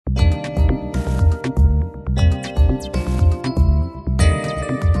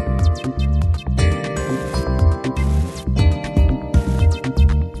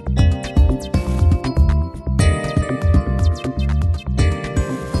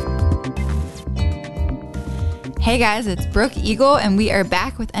Hey guys, it's Brooke Eagle, and we are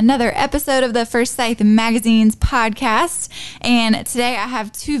back with another episode of the Forsyth Magazine's podcast. And today I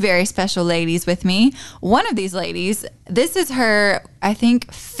have two very special ladies with me. One of these ladies, this is her, I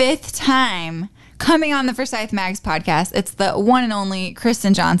think, fifth time coming on the Forsyth Mags podcast. It's the one and only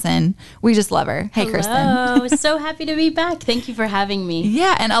Kristen Johnson. We just love her. Hey, Hello. Kristen. Oh, so happy to be back. Thank you for having me.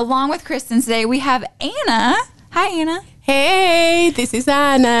 Yeah, and along with Kristen today, we have Anna. Hi, Anna. Hey, this is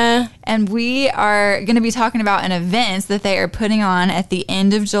Anna. And we are going to be talking about an event that they are putting on at the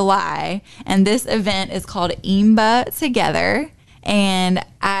end of July. And this event is called Imba Together. And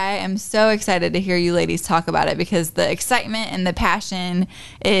I am so excited to hear you ladies talk about it because the excitement and the passion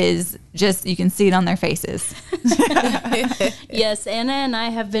is just, you can see it on their faces. Yes, Anna and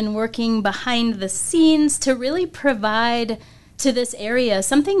I have been working behind the scenes to really provide to this area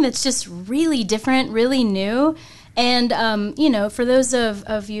something that's just really different, really new. And, for those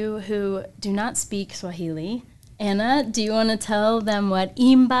of you who do not speak Swahili, Anna, do you want to tell them what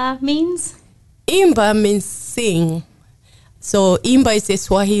Imba means? Imba means sing. So Imba is a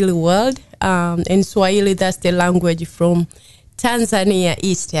Swahili word. And Swahili, that's the language from Tanzania,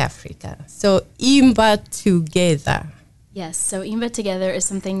 East Africa. So Imba together. Yes, so Imba Together is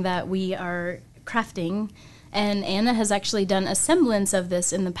something that we are crafting. And Anna has actually done a semblance of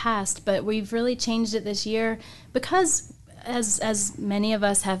this in the past, but we've really changed it this year because, as many of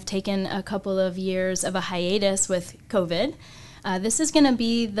us have taken a couple of years of a hiatus with COVID, this is going to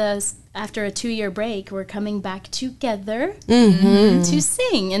be after a 2-year break, we're coming back together to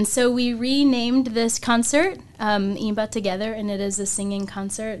sing. And so we renamed this concert, Imba Together, and it is a singing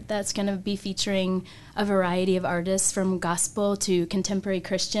concert that's going to be featuring a variety of artists from gospel to contemporary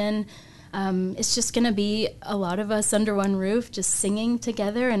Christian. It's just going to be a lot of us under one roof, just singing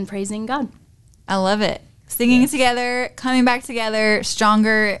together and praising God. I love it. Singing together, coming back together,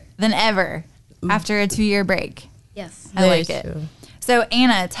 stronger than ever after a 2-year break. Yes. I like it. True. So,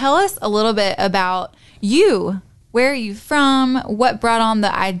 Anna, tell us a little bit about you. Where are you from? What brought on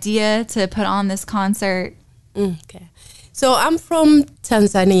the idea to put on this concert? Okay. So I'm from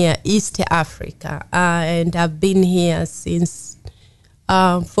Tanzania, East Africa, and I've been here since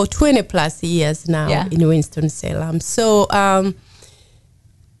for 20 plus years now in Winston-Salem. So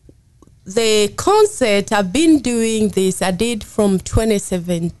the concert, I've been doing this, I did from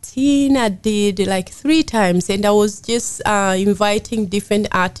 2017, I did like 3 times, and I was just inviting different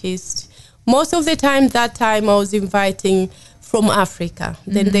artists. Most of the time, that time I was inviting from Africa.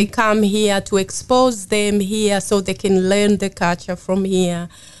 Then they come here to expose them here so they can learn the culture from here.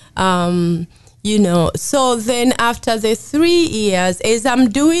 So then after the 3 years, as I'm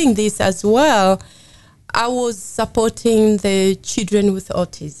doing this as well, I was supporting the children with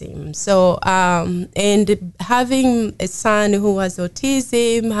autism. So, and having a son who has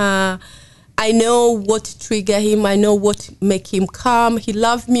autism, I know what trigger him. I know what make him calm. He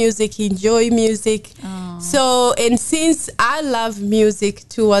loves music. He enjoy music. So, and since I love music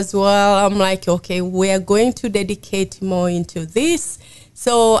too as well, I'm like, okay, we are going to dedicate more into this.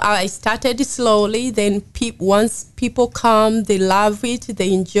 So I started slowly. Then once people come, they love it,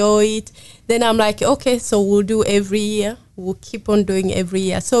 they enjoy it. Then I'm like, okay, so we'll do every year. We'll keep on doing every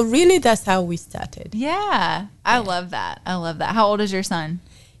year. So really, that's how we started. Yeah, I love that. I love that. How old is your son?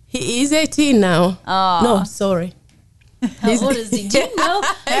 He is 18 now. Oh. No, sorry. How old is he? Do you know?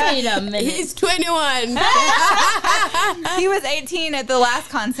 Wait a minute. He's 21. He was 18 at the last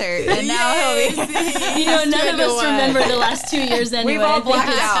concert, and now he'll be... None of us remember the last 2 years anyway. We've all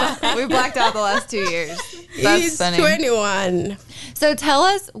blacked out. We blacked out the last 2 years. That's He's funny. 21. So tell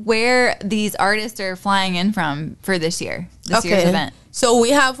us where these artists are flying in from for this year's event. So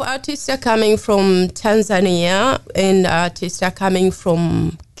we have artists are coming from Tanzania and artists are coming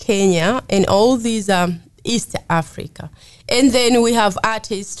from Kenya, and all these are East Africa. And then we have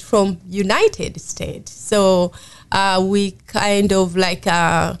artists from United States. So we kind of like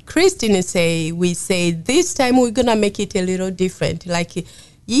Christine we say this time we're going to make it a little different. Like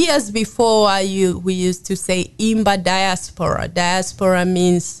years before we used to say Imba Diaspora. Diaspora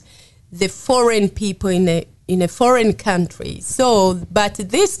means the foreign people in a foreign country. So, but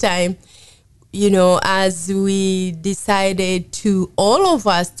this time, as we decided to, all of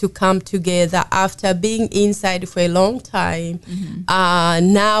us to come together after being inside for a long time,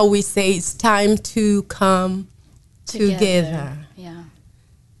 now we say it's time to come together. Yeah.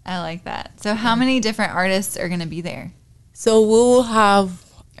 I like that. So how many different artists are going to be there? So we'll have...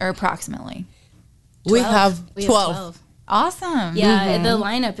 Or approximately? 12. We have 12. Awesome. Yeah, the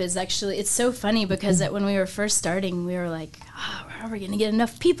lineup is actually, it's so funny because when we were first starting, we were like, how are we going to get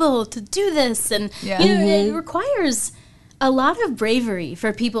enough people to do this? And, it requires a lot of bravery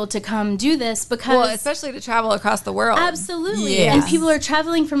for people to come do this because... Well, especially to travel across the world. Absolutely. Yes. And people are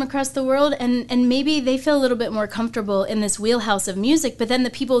traveling from across the world and maybe they feel a little bit more comfortable in this wheelhouse of music. But then the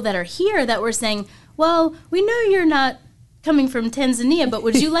people that are here that were saying, well, we know you're not coming from Tanzania, but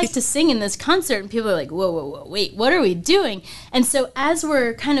would you like to sing in this concert? And people are like, whoa, wait, what are we doing? And so as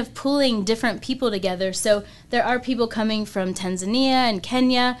we're kind of pulling different people together, so there are people coming from Tanzania and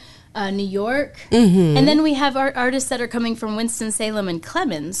Kenya, New York, and then we have our artists that are coming from Winston-Salem and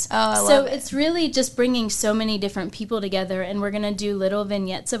Clemens. Oh, I so love it. it's really just bringing so many different people together, and we're going to do little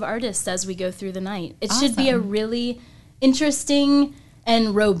vignettes of artists as we go through the night. It should be a really interesting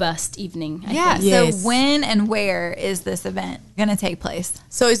and robust evening, I think. Yes. So when and where is this event going to take place?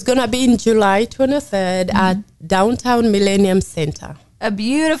 So it's going to be in July 23rd at downtown Millennium Center A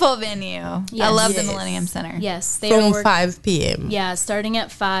beautiful venue. I Yes. love the Yes. Millennium Center. Yes, they from are 5 p.m. Yeah, starting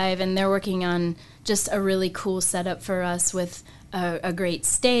at 5, and they're working on just a really cool setup for us with a great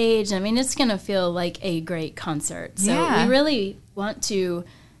stage. I mean, it's going to feel like a great concert. So Yeah. we really want to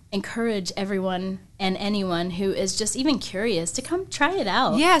encourage everyone and anyone who is just even curious to come try it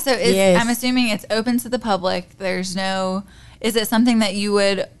out. Yeah, so Yes. I'm assuming it's open to the public. There's no, is it something that you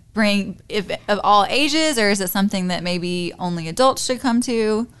would bring of all ages, or is it something that maybe only adults should come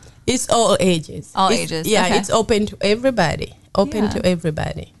to? It's all ages. All It's- ages, Yeah, okay. it's open to everybody. Open Yeah. to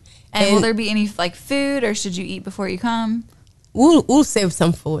everybody. And will there be any like food, or should you eat before you come? We'll save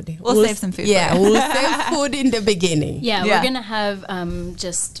some food. We'll save some food Yeah, for you. we'll save food in the beginning. Yeah, Yeah. we're going to have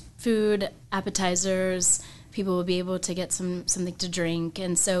just food, appetizers. People will be able to get something to drink.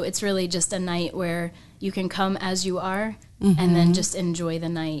 And so it's really just a night where you can come as you are and then just enjoy the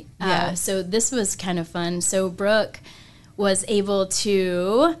night. Yeah. So this was kind of fun. So Brooke was able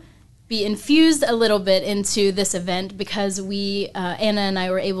to be infused a little bit into this event because we, Anna and I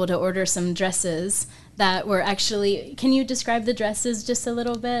were able to order some dresses that were actually, can you describe the dresses just a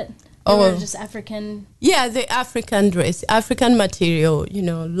little bit? They were just African. Yeah, the African dress, African material,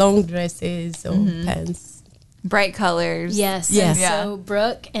 long dresses or pants. Bright colors. Yes. Yes. And so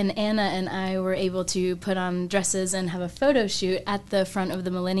Brooke and Anna and I were able to put on dresses and have a photo shoot at the front of the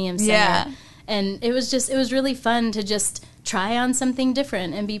Millennium Center. Yeah. And it was really fun to just try on something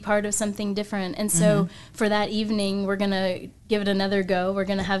different and be part of something different. And so for that evening, we're going to give it another go. We're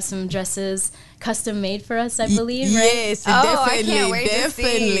going to have some dresses custom made for us, I believe, right? Yes, Oh, I definitely, can't wait to see.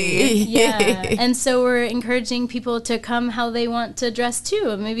 definitely. Yeah, and so we're encouraging people to come how they want to dress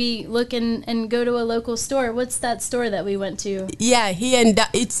too. Maybe look and go to a local store. What's that store that we went to? Yeah, here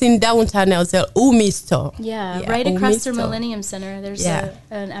it's in downtown as well, Umi store. Yeah, right across Umi the store. Millennium Center. There's Yeah.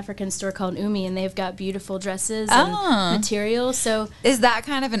 an African store called Umi, and they've got beautiful dresses Oh. and material. So Is that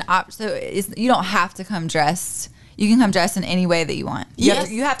kind of an option? So you don't have to come dressed. You can come dressed in any way that you want.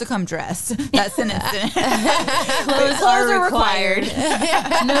 Yes. You have to come dressed. That sentence didn't. clothes are required.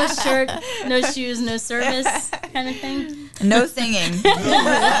 no shirt, no shoes, no service kind of thing. No singing. No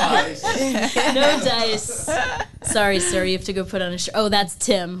dice. Sorry, sir, you have to go put on a shirt. Oh, that's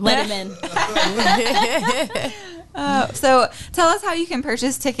Tim. Let him in. So tell us how you can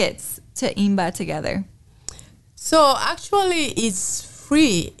purchase tickets to Imba Together. So actually, it's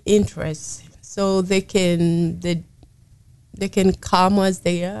free interest, so they can come as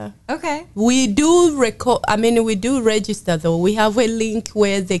they are. Okay. We do we do register though. We have a link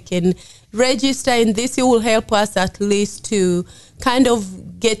where they can register, and this will help us at least to kind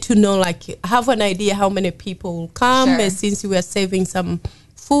of get to know, like have an idea how many people will come, Sure. and since we are saving some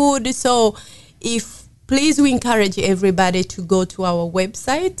food. So please, we encourage everybody to go to our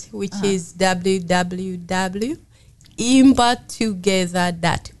website, which is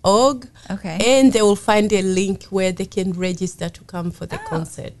www.imbatogether.org. Okay. And they will find a link where they can register to come for the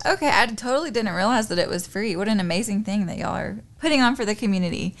concert. Okay, I totally didn't realize that it was free. What an amazing thing that y'all are putting on for the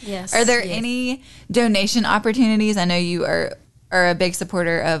community. Yes. Are there Yes. any donation opportunities? I know you are a big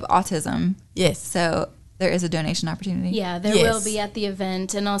supporter of autism. Yes. So there is a donation opportunity. Yeah, there Yes. will be at the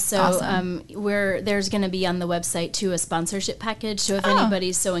event, and also Awesome. there's going to be on the website too a sponsorship package. So if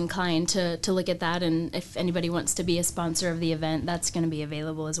anybody's so inclined to look at that, and if anybody wants to be a sponsor of the event, that's going to be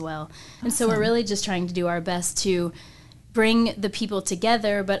available as well. And so we're really just trying to do our best to bring the people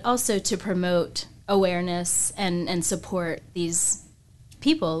together, but also to promote awareness and support these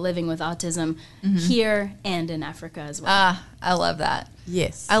people living with autism here and in Africa as well. I love that.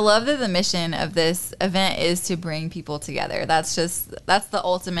 Yes. I love that the mission of this event is to bring people together. That's the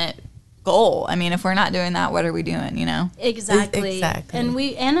ultimate goal. I mean, if we're not doing that, what are we doing, Exactly. Exactly. And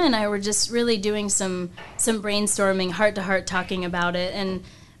Anna and I were just really doing some brainstorming, heart to heart, talking about it. And,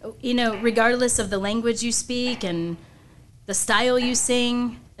 regardless of the language you speak and the style you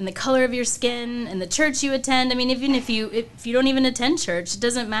sing and the color of your skin and the church you attend. I mean, even if you don't even attend church, it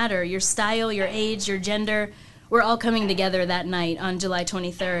doesn't matter. Your style, your age, your gender, we're all coming together that night on July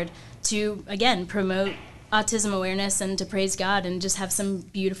 23rd to, again, promote autism awareness and to praise God and just have some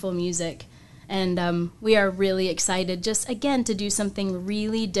beautiful music. And we are really excited just, again, to do something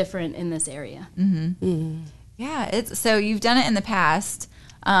really different in this area. Yeah, so you've done it in the past.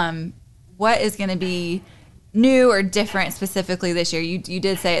 What is going to be new or different specifically this year? You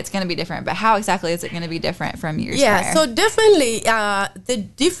did say it's going to be different, but how exactly is it going to be different from years prior? So definitely the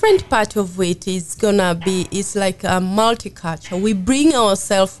different part of it is gonna be, it's like a multicultural. We bring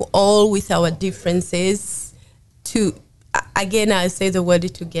ourselves all with our differences to, again, I say the word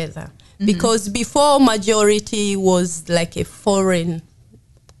together. Because before, majority was like a foreign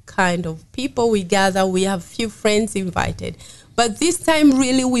kind of people. We gather, we have few friends invited. But this time,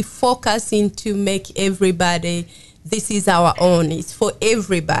 really, we focus in to make everybody, this is our own. It's for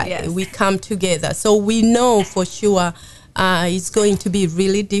everybody. Yes. We come together. So we know for sure it's going to be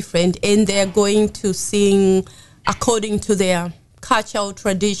really different. And they're going to sing according to their cultural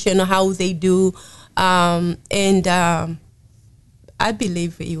tradition, how they do. I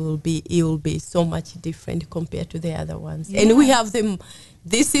believe it will be so much different compared to the other ones. Yeah. And we have them.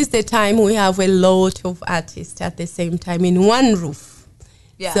 This is the time we have a lot of artists at the same time in one roof.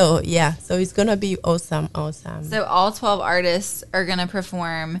 Yeah. So it's gonna be awesome. So all 12 artists are gonna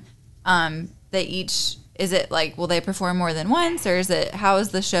perform. They each, is it like, will they perform more than once, or how is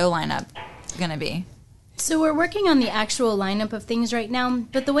the show lineup gonna be? So we're working on the actual lineup of things right now,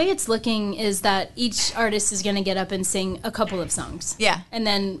 but the way it's looking is that each artist is going to get up and sing a couple of songs. Yeah. And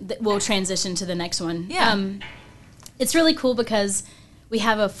then we'll transition to the next one. Yeah. It's really cool because we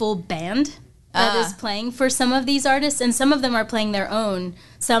have a full band that is playing for some of these artists, and some of them are playing their own.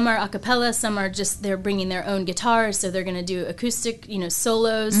 Some are a cappella, some are just, they're bringing their own guitars, so they're going to do acoustic,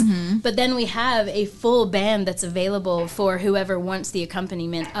 solos. But then we have a full band that's available for whoever wants the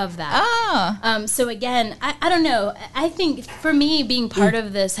accompaniment of that. So again, I don't know. I think for me, being part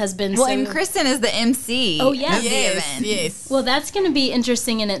of this has been and Kristen is the MC. Oh, yes. Of the event. Yes. Well, that's going to be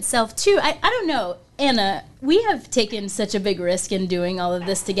interesting in itself, too. I don't know. Anna, we have taken such a big risk in doing all of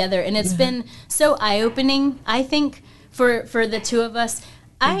this together, and it's been so eye-opening, I think, for the two of us.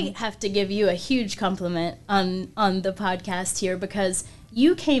 I have to give you a huge compliment on the podcast here, because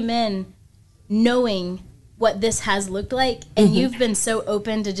you came in knowing what this has looked like, and you've been so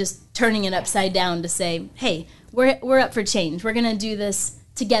open to just turning it upside down to say, hey, we're up for change. We're going to do this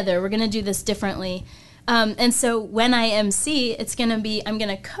together. We're going to do this differently. And so when I MC, it's going to be, I'm going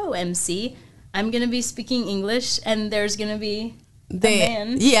to co-MC. I'm going to be speaking English, and there's going to be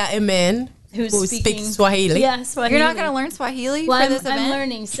a man who speaks Swahili. Yeah, Swahili. You're not going to learn Swahili for this event? I'm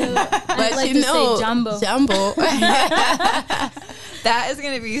learning, so I'd like to say Jambo. That is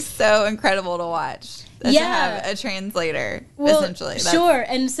going to be so incredible to watch. To have a translator, essentially. Sure,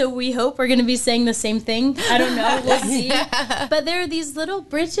 and so we hope we're going to be saying the same thing. I don't know, we'll see. But there are these little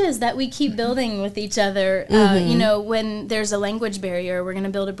bridges that we keep building with each other. When there's a language barrier, we're going to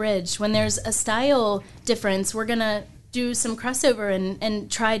build a bridge. When there's a style difference, we're going to do some crossover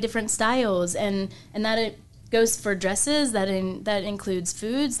and try different styles. And that it goes for dresses, that includes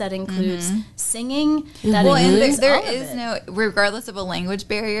foods, that includes singing. That includes there is no, regardless of a language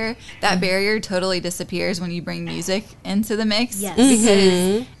barrier, that barrier totally disappears when you bring music into the mix. Yes.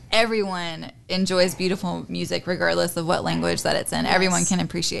 Because everyone enjoys beautiful music regardless of what language that it's in. Yes. Everyone can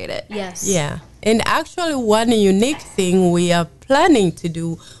appreciate it. Yes. Yeah. And actually, one unique thing we are planning to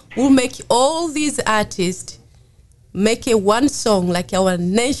do, we'll make all these artists make one song, like our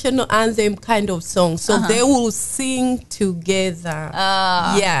national anthem kind of song. So they will sing together.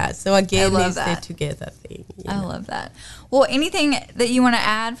 So again, it's a together thing. I love that. Well, anything that you want to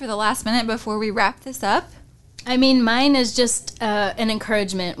add for the last minute before we wrap this up? I mean, mine is just an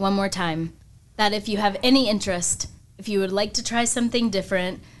encouragement one more time, that if you have any interest, if you would like to try something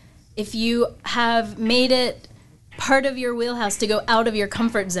different, if you have made it part of your wheelhouse to go out of your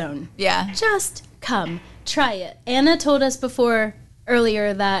comfort zone, just come. Try it. Anna told us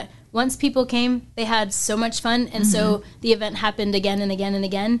earlier that once people came, they had so much fun, and so the event happened again and again and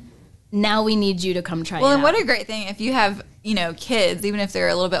again. Now we need you to come try it out. Well, and what a great thing if you have, kids, even if they're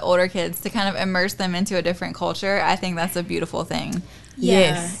a little bit older kids, to kind of immerse them into a different culture. I think that's a beautiful thing.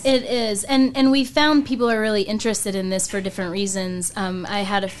 Yes, it is. And we found people are really interested in this for different reasons. I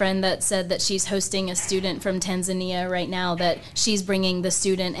had a friend that said that she's hosting a student from Tanzania right now, that she's bringing the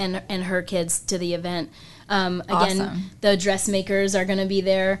student and her kids to the event. Again, Awesome. the dressmakers are going to be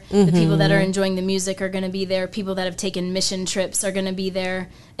there. The people that are enjoying the music are going to be there. People that have taken mission trips are going to be there.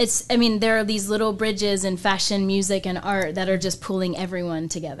 There are these little bridges in fashion, music, and art that are just pulling everyone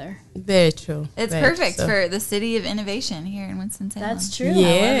together. Very true. It's Very perfect true. for the city of innovation here in Winston-Salem. That's true.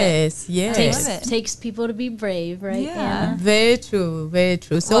 Yes, yes. I love it. Takes people to be brave, right? Yeah. Anna? Very true, very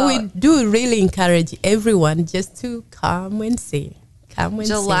true. So Well- we do really encourage everyone just to come and see. Come and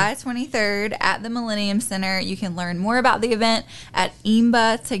July 23rd at the Millennium Center. You can learn more about the event at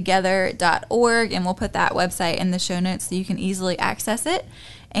imbatogether.org, and we'll put that website in the show notes so you can easily access it.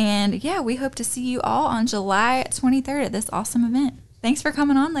 And yeah, we hope to see you all on July 23rd at this awesome event. Thanks for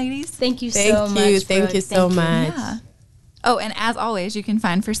coming on, ladies. Thank you Thank so you. much. Thank Brooke. you so Thank much. Yeah. Oh, and as always, you can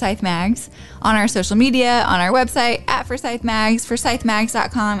find Forsyth Mags on our social media, on our website at Forsyth Mags,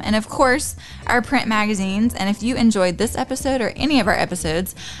 forsythmags.com, and of course, our print magazines. And if you enjoyed this episode or any of our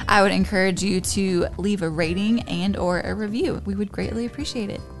episodes, I would encourage you to leave a rating and or a review. We would greatly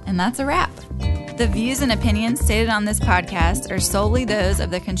appreciate it. And that's a wrap. The views and opinions stated on this podcast are solely those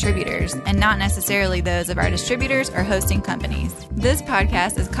of the contributors and not necessarily those of our distributors or hosting companies. This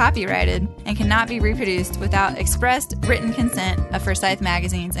podcast is copyrighted and cannot be reproduced without expressed written consent of Forsyth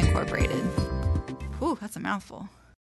Magazines Incorporated. Ooh, that's a mouthful.